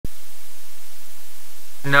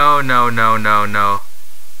No, no, no, no, no.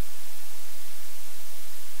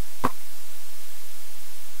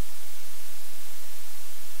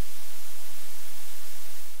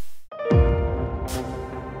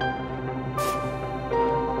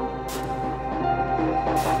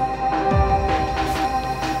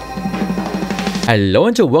 Hello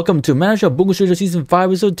and welcome to Manager of Bungo Stray Season 5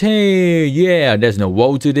 Episode 10. Yeah, there's no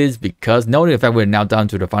woe to this because not only the fact we're now down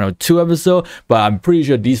to the final 2 episodes, but I'm pretty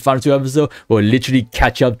sure these final 2 episodes will literally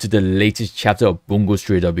catch up to the latest chapter of Bungo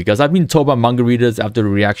Stray because I've been told by manga readers after the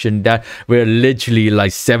reaction that we're literally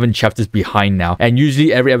like 7 chapters behind now. And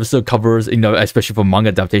usually every episode covers, especially for manga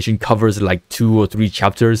adaptation, covers like 2 or 3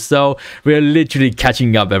 chapters. So we're literally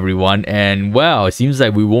catching up, everyone. And well, it seems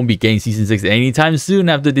like we won't be getting Season 6 anytime soon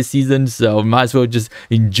after this season. So might as well just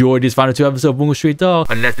enjoy this final 2 episodes of Bungo Stray Dog,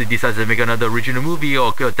 unless they decide to make another original movie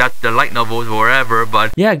or that's the light novels or whatever.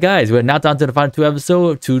 But yeah, guys, we're now down to the final 2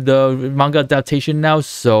 episodes to the manga adaptation now.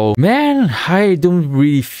 So man, I don't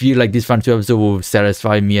really feel like this final 2 episode will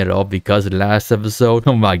satisfy me at all because the last episode,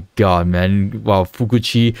 oh my god, man, well,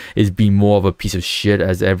 Fukuchi is being more of a piece of shit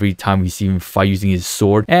as every time we see him fight using his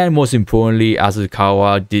sword, and most importantly,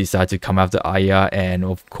 Akutagawa decided to come after Aya, and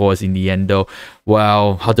of course in the end though,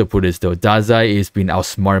 well, how to put this though, Dazai is being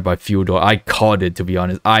outsmarted by Fyodor. I called it, to be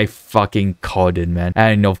honest. I fucking called it, man.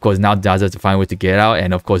 And of course now Dazai has to find a way to get out,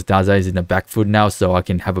 and of course Dazai is in the back foot now, so I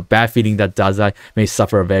can have a bad feeling that Dazai may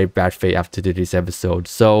suffer a very bad fate after this episode.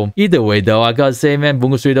 So either way though, I gotta say, man,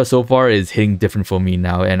 Bungo Stray so far is hitting different for me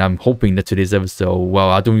now, and I'm hoping that today's episode, well,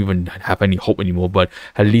 I don't even have any hope anymore, but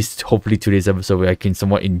at least hopefully today's episode where I can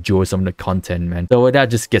somewhat enjoy some of the content, man. So with that,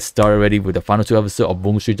 just get started already with the final 2 episodes of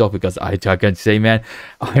Bungo Stray because I can say, man,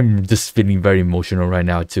 I'm just feeling very emotional right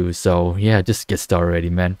now too. So yeah, just get started already,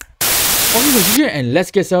 man. And let's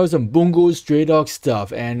get started with some Bungo Stray Dog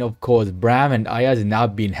stuff. And of course, Bram and Aya is now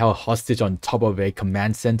being held hostage on top of a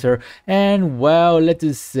command center. And well, let's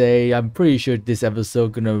just say, I'm pretty sure this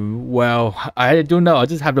episode gonna, well, I don't know, I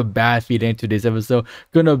just have a bad feeling today's episode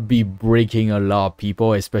gonna be breaking a lot of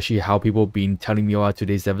people, especially how people been telling me about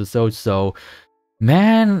today's episode. So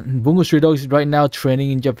man, Bungo Stray Dog is right now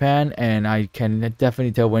trending in Japan, and I can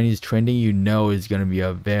definitely tell when he's trending, it's gonna be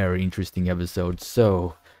a very interesting episode.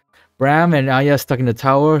 So Bram and Aya stuck in the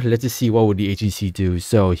tower. Let's just see what would the agency do.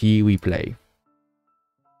 So here we play.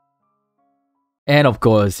 And of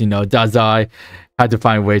course, Dazai had to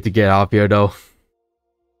find a way to get out here though.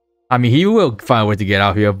 I mean, he will find a way to get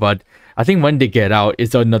out here, but I think when they get out,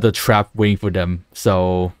 it's another trap waiting for them.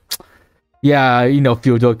 So yeah,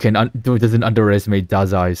 Fyodor doesn't underestimate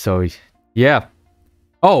Dazai. So yeah.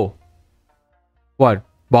 Oh, what?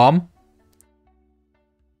 Bomb?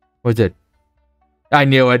 What's it? I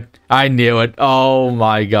knew it. I knew it. Oh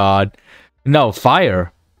my god. No,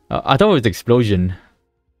 fire. I thought it was explosion.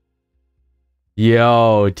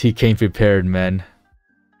 Yo, T came prepared, man.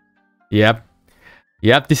 Yep.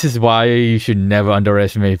 Yep, this is why you should never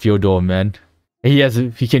underestimate Fyodor, man. He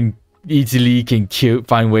can easily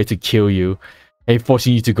find a way to kill you. And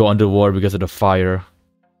forcing you to go underwater because of the fire.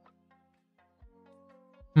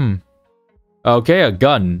 Okay, a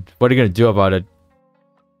gun. What are you gonna do about it?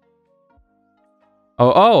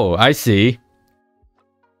 Oh, I see.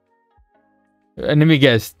 And let me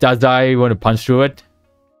guess, Dazai want to punch through it?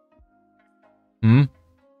 Wait,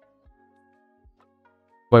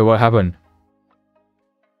 what happened?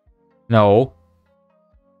 No.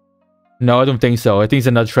 No, I don't think so. I think it's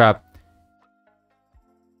another trap.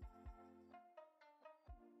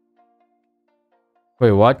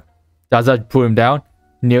 Wait, what? Dazai put him down?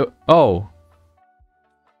 No. Oh.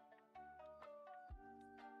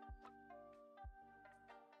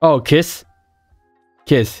 Oh, kiss?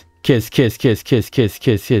 Kiss, kiss, kiss, kiss, kiss, kiss,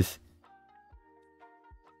 kiss, kiss.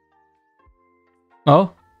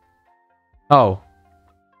 Oh? Oh.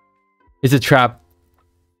 It's a trap.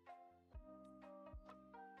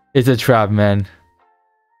 It's a trap, man.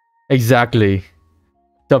 Exactly.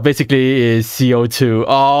 So basically it's CO2.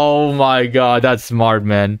 Oh my god, that's smart,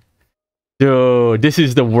 man. Dude, this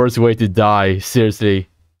is the worst way to die. Seriously.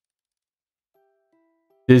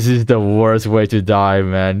 This is the worst way to die,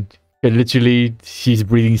 man. And literally, she's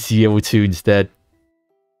breathing CO2 instead.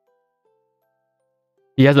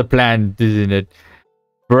 He has a plan, isn't it?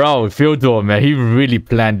 Bro, Fyodor, man, he really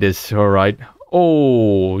planned this, alright.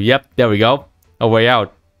 Oh, yep, there we go. A way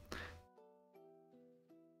out.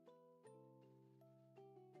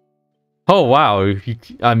 Oh, wow.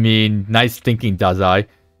 I mean, nice thinking, Dazai.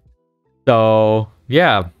 So,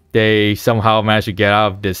 yeah, they somehow managed to get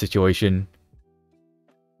out of this situation.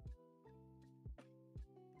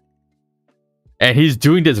 And he's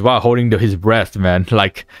doing this while holding his breath, man.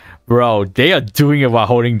 Like, Bro, they are doing it while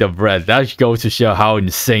holding the breath. That goes to show how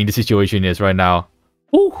insane the situation is right now.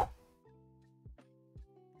 Ooh.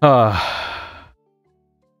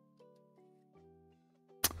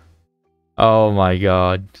 Oh my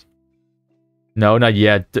god. No, not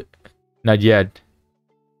yet. Not yet.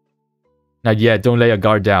 Not yet. Don't lay your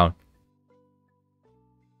guard down.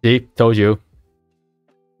 See? Told you.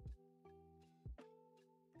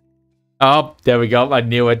 Oh, there we go. I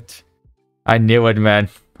knew it. I knew it, man.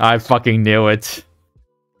 I fucking knew it.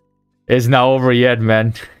 It's not over yet,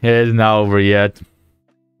 man. It is not over yet.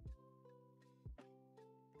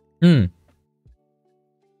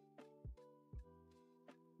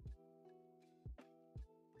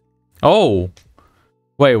 Oh.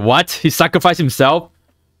 Wait, what? He sacrificed himself?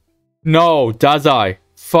 No, Dazai.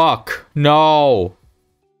 Fuck. No.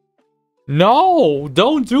 No!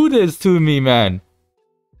 Don't do this to me, man.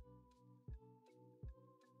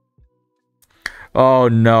 Oh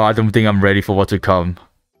no, I don't think I'm ready for what to come.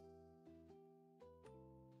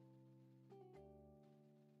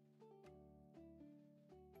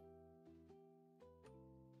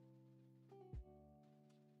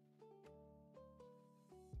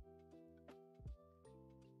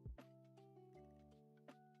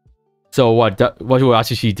 So what will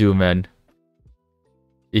Atsushi do, man?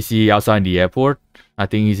 Is he outside the airport? I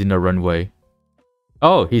think he's in the runway.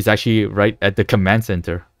 Oh, he's actually right at the command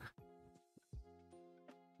center.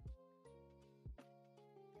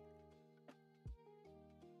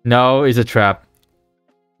 No, it's a trap.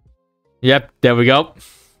 Yep, there we go.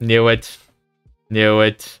 Knew it. Knew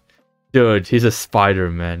it. Dude, he's a spider,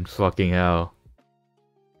 man. Fucking hell.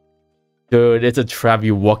 Dude, it's a trap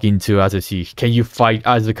you walk into, Atsushi. Can you fight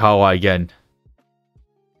Azukawa again?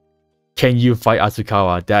 Can you fight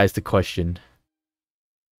Azukawa? That is the question.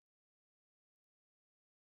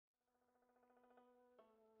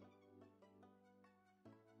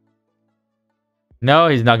 No,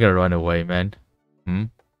 he's not gonna run away, man.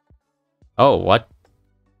 Oh, what?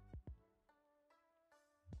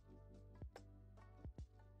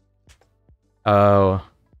 Oh,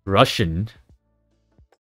 Russian?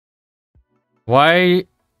 Why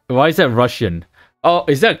is that Russian? Oh,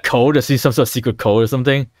 is that code? Is he some sort of secret code or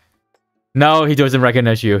something? No, he doesn't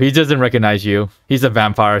recognize you. He doesn't recognize you. He's a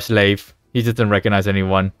vampire slave. He doesn't recognize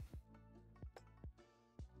anyone.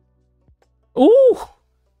 Ooh!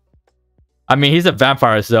 I mean, he's a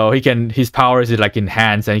vampire, so his powers is like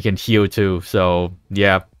enhanced and he can heal too, so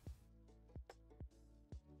yeah.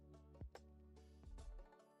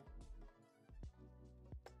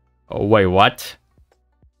 Oh, wait, what?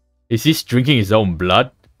 Is he drinking his own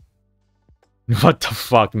blood? What the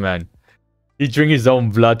fuck, man? He drinking his own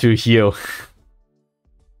blood to heal.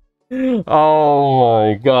 Oh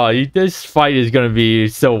my god, this fight is gonna be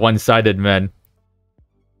so one-sided, man.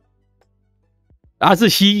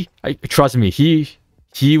 Atsushi, trust me,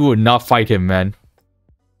 he would not fight him, man.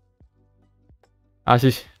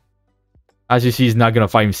 Atsushi is not gonna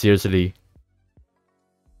fight him seriously.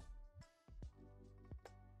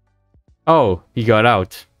 Oh, he got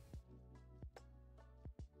out.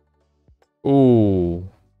 Ooh.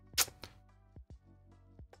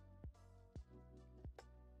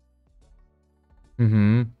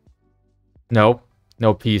 Nope.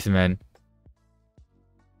 No peace, man.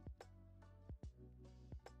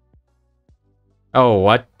 Oh,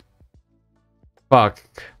 what? Fuck.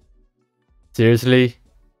 Seriously?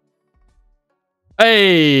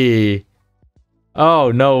 Hey!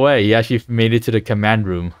 Oh, no way. He actually made it to the command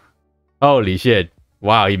room. Holy shit.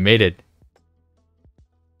 Wow, he made it.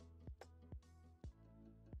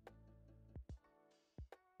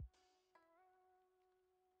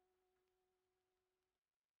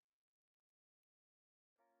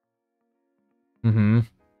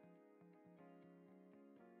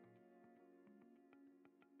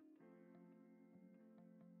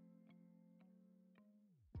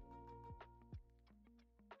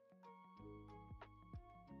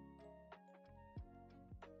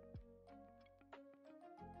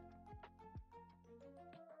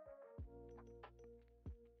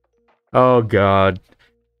 Oh god.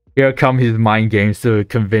 Here come his mind games to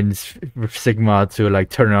convince Sigma to like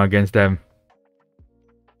turn on against them.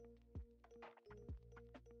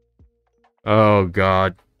 Oh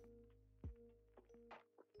god.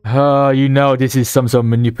 You know this is some sort of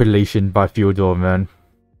manipulation by Fyodor, man.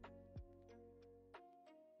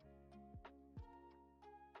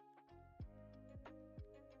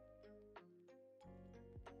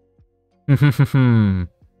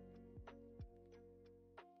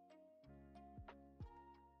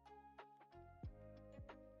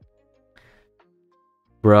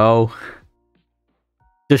 Bro.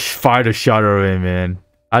 Just fire the shot at him, man.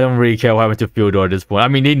 I don't really care what happened to Fyodor at this point. I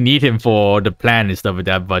mean, they need him for the plan and stuff like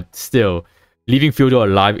that, but still, leaving Fyodor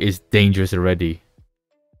alive is dangerous already.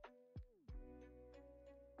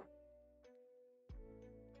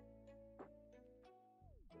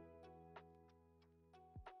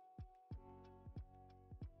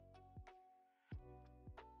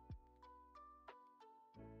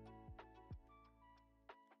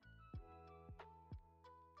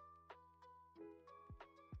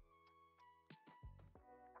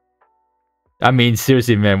 I mean,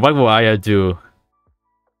 seriously, man, what will Aya do?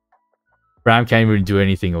 Bram can't even do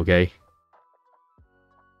anything, okay?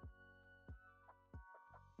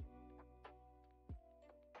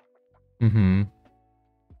 Mm-hmm.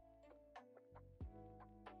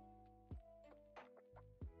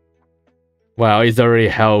 Wow, it's already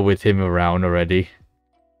hell with him around already.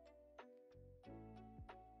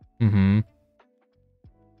 Mm-hmm.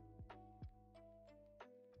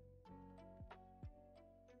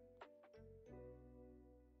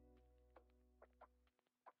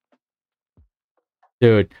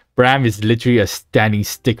 Dude, Bram is literally a standing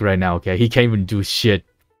stick right now, okay? He can't even do shit.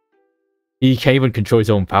 He can't even control his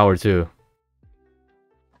own power, too.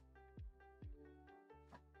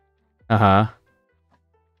 Uh-huh.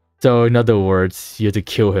 So, in other words, you have to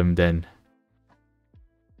kill him then.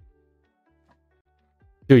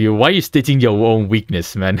 Dude, why are you stating your own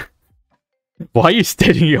weakness, man? Why are you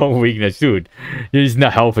stating your own weakness, dude? It's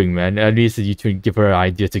not helping, man. At least you can give her an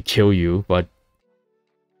idea to kill you, but...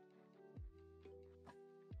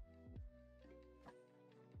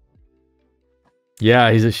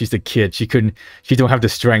 Yeah, she's a kid. She don't have the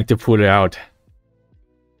strength to pull it out.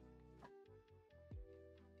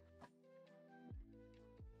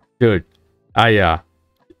 Dude, Aya,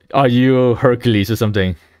 are you Hercules or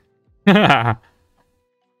something?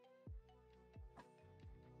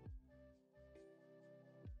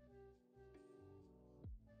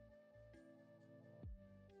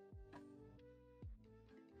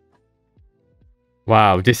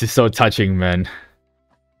 Wow, this is so touching, man.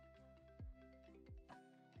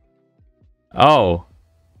 Oh.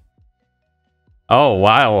 Oh,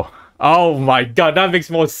 wow. Oh my god, that makes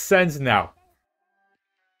more sense now.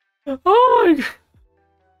 Oh my god.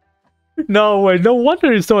 No way, no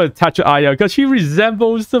wonder he's so attached to Aya, because she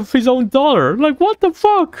resembles his own daughter. Like, what the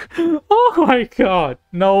fuck? Oh my god.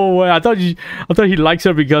 No way. I thought he likes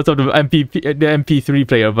her because of the MP3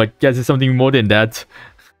 player, but guess it's something more than that.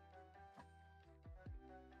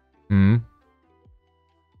 Hmm.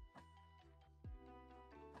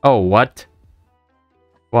 Oh, what?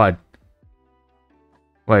 What?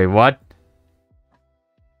 Wait, what?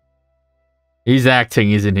 He's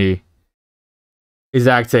acting, isn't he? He's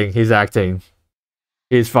acting, he's acting.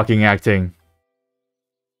 He's fucking acting.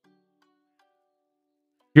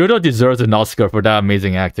 Fyodor deserves an Oscar for that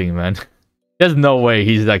amazing acting, man. There's no way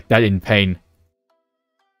he's like that in pain.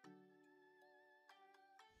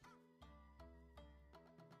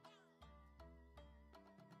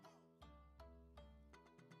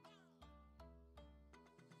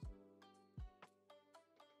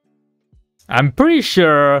 I'm pretty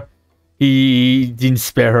sure he didn't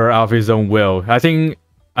spare her out of his own will. I think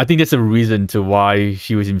that's a reason to why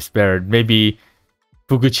she was spared. Maybe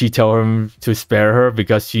Fukuchi told him to spare her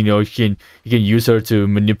because you know he can use her to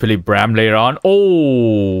manipulate Bram later on.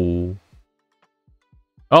 Oh.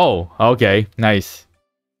 Oh, okay. Nice.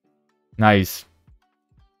 Nice.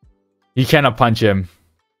 You cannot punch him.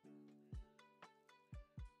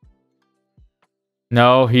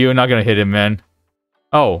 No, you're not gonna hit him, man.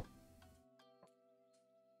 Oh.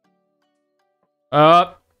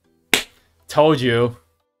 Told you.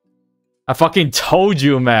 I fucking told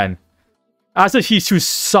you, man. I said she's too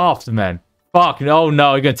soft, man. Fuck, no,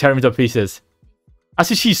 you're gonna tear him to pieces. I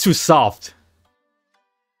said she's too soft.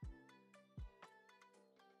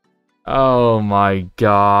 Oh my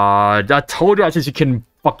god. I told you I said she can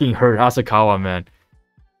fucking hurt Asakawa, man.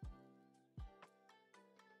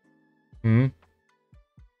 Hmm?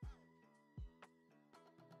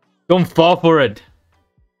 Don't fall for it.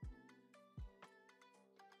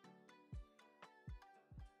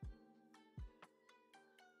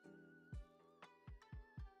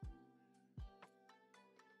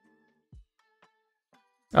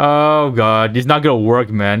 Oh god, it's not gonna work,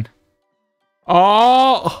 man.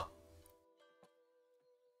 Oh!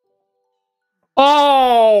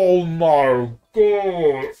 Oh my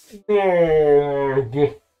god! Oh my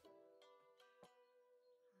god!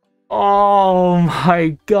 Oh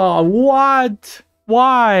my god! What?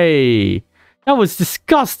 Why? That was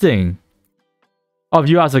disgusting. Of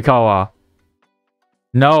you, Asakawa.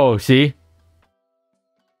 No, see?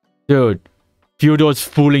 Dude, Fyodor's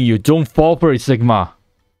fooling you. Don't fall for it, Sigma.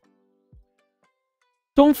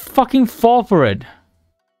 Don't fucking fall for it.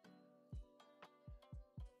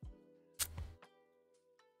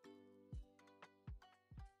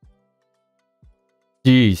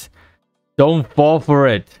 Jeez. Don't fall for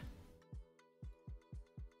it.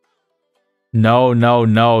 No, no,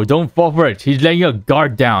 no. Don't fall for it. He's letting your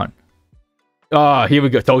guard down. Ah, here we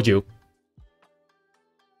go. Told you.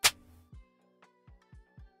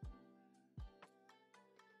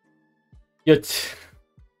 Yet.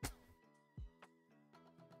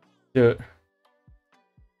 Dude.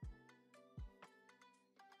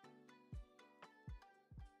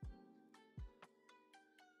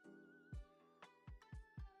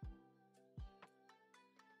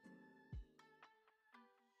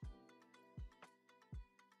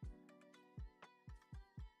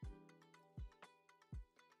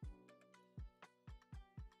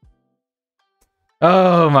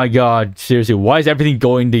 Oh my god, seriously, why is everything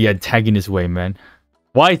going the antagonist way, man?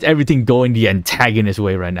 Why is everything going the antagonist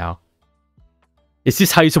way right now? Is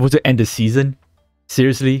this how you're supposed to end the season?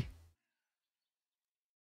 Seriously?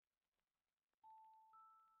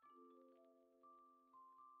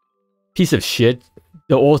 Piece of shit.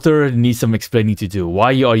 The author needs some explaining to do. Why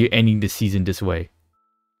are you ending the season this way?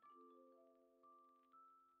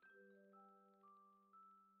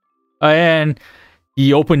 And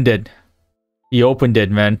he opened it. He opened it,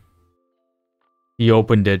 man. He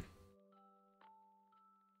opened it.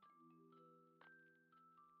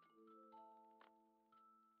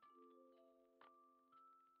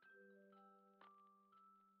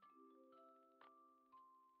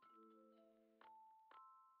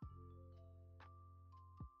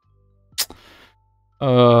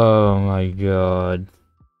 Oh my god.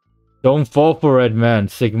 Don't fall for it, man,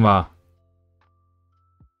 Sigma.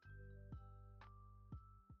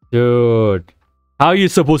 Dude. How are you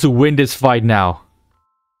supposed to win this fight now?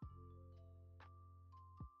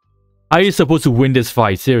 How are you supposed to win this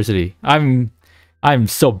fight? Seriously. I'm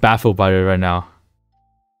so baffled by it right now.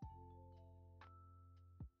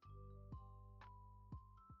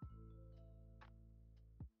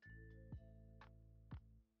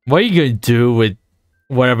 What are you gonna do with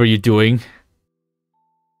whatever you're doing?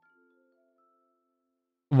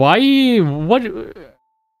 Why? What?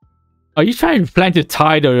 Are you trying to plan to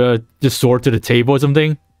tie the sword to the table or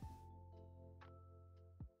something?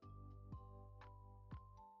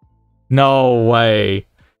 No way.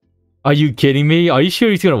 Are you kidding me? Are you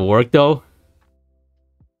sure it's gonna work though?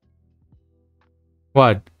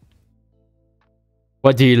 What?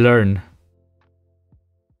 What did he learn?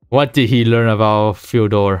 What did he learn about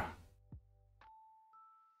Fyodor?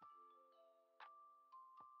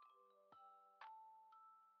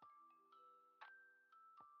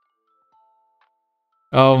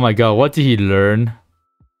 Oh my god, what did he learn?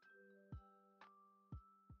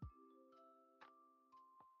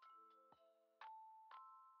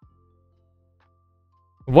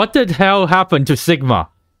 What the hell happened to Sigma?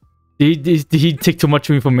 Did he take too much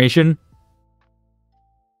information?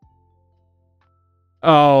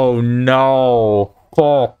 Oh no.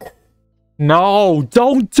 Fuck. No,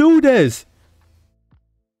 don't do this!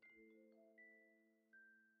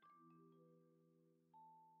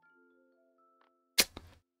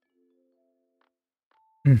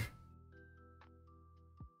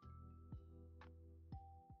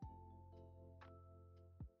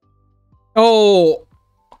 Oh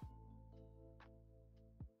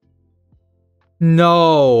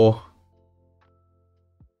no.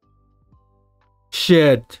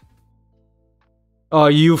 Shit. Are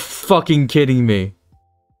you fucking kidding me?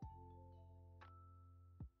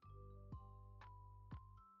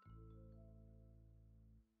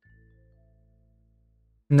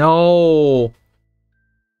 No.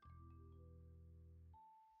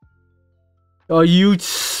 Are you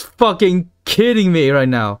fucking kidding me right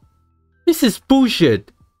now? This is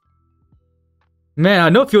bullshit. Man, I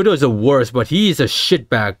know Fyodor is the worst, but he is a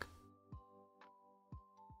shitbag.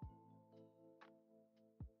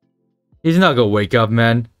 He's not gonna wake up,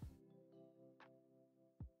 man.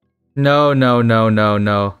 No, no, no, no,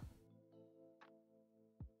 no.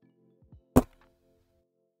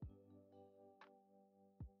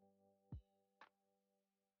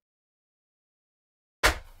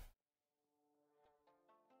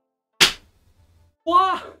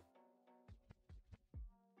 What?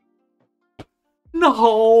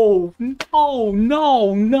 No, no, no,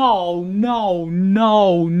 no, no,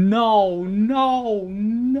 no, no, no,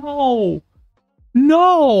 no,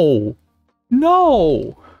 no,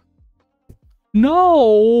 no,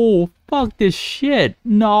 no, fuck this shit,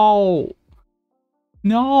 no,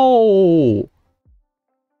 no,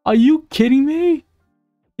 are you kidding me?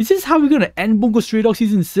 Is this how we're gonna end Bungo Stray Dog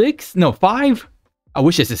Season 6? No, 5? I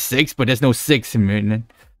wish there's a 6, but there's no 6, man.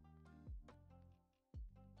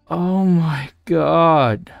 Oh my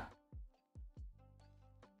god.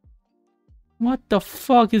 What the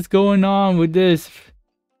fuck is going on with this?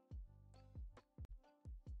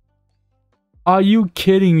 Are you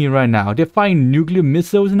kidding me right now? They're firing nuclear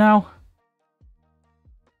missiles now?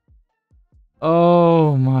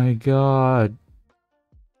 Oh my god.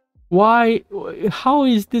 Why? How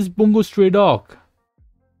is this Bungo Stray Dog?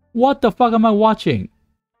 What the fuck am I watching?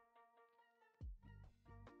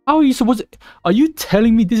 How are you supposed to... Are you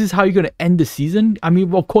telling me this is how you're gonna end the season? I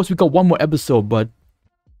mean, of course we got one more episode, but...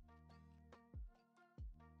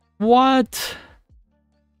 What?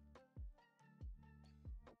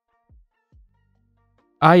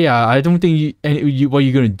 Yeah, I don't think what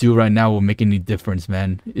you're gonna do right now will make any difference,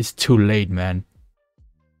 man. It's too late, man.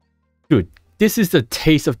 Dude, this is the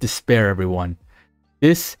taste of despair, everyone.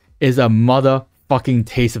 This is a motherfucking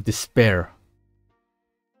taste of despair.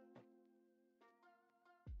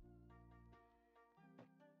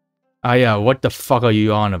 Yeah, what the fuck are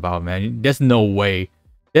you on about, man? There's no way.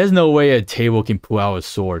 There's no way a table can pull out a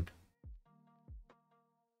sword.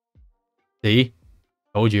 See?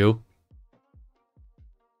 Told you.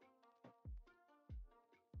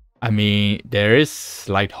 I mean, there is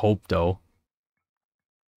slight hope though.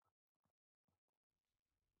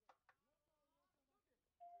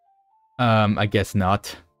 I guess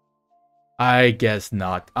not. I guess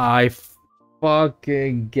not. I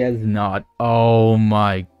fucking guess not. Oh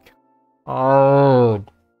my... Oh...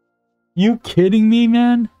 You kidding me,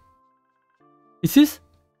 man? Is this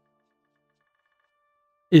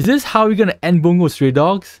how we're gonna end Bungo Stray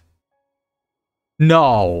Dogs?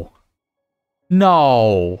 No.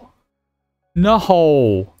 No.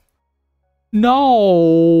 No.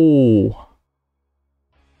 No.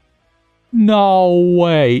 No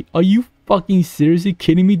way. Are you fucking seriously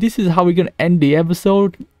kidding me? This is how we're gonna end the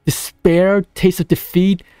episode? Despair, taste of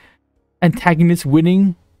defeat, antagonist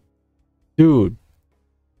winning? Dude.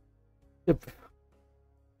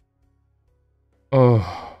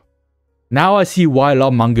 Oh. Now I see why a lot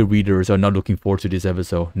of manga readers are not looking forward to this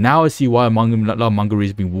episode. Now I see why a lot of manga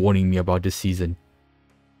readers have been warning me about this season.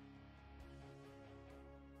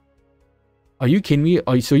 Are you kidding me?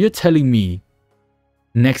 So you're telling me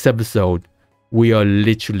next episode we are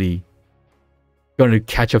literally gonna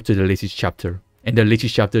catch up to the latest chapter, and the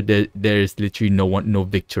latest chapter there is literally no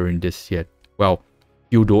victor in this yet. Well,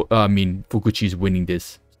 Fyodor, Fukuchi is winning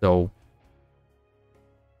this, so.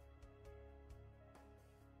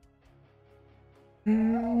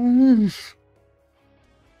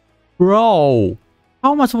 Bro,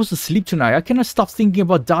 how am I supposed to sleep tonight? I cannot stop thinking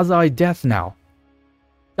about Dazai death now.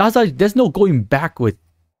 Dazai, there's no going back with.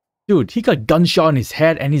 Dude, he got gunshot in his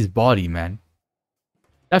head and his body, man.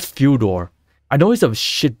 That's Fyodor. I know he's a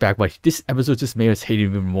shitbag, but this episode just made us hate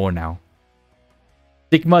him even more now.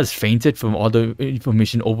 Sigma has fainted from all the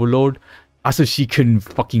information overload. Atsushi couldn't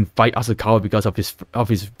fucking fight Asakawa because of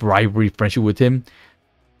his bribery friendship with him.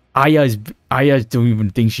 Aya don't even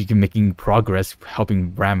think she can making progress helping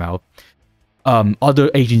Bram out.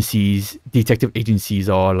 Other agencies, detective agencies,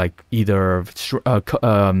 are like either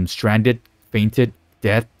stranded, fainted,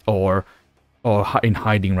 dead, or in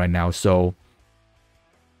hiding right now. So,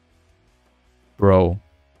 bro,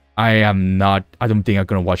 I don't think I'm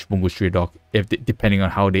gonna watch Bungo Stray Dog depending on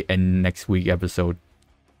how they end next week episode.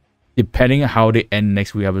 Depending on how they end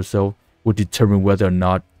next week episode will determine whether or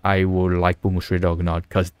not I will like Bungo Stray Dog or not.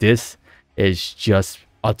 Because this is just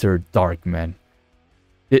utter dark, man.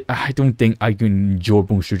 I don't think I can enjoy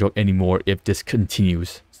Bungo Stray Dog anymore if this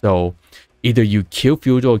continues. So either you kill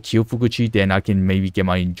Fyodor or kill Fukuchi, then I can maybe get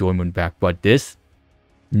my enjoyment back. But this,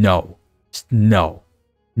 no, not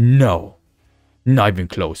even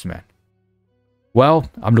close, man. Well,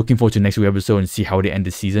 I'm looking forward to next week's episode and see how they end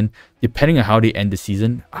the season. Depending on how they end the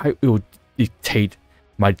season, it will dictate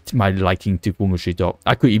my liking to Bungo Stray Dog.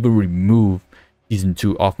 I could even remove season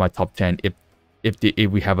 2 off my top 10 if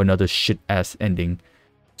we have another shit ass ending.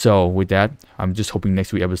 So with that, I'm just hoping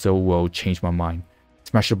next week's episode will change my mind.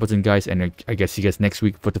 Smash the button, guys, and I guess see you guys next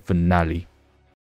week for the finale.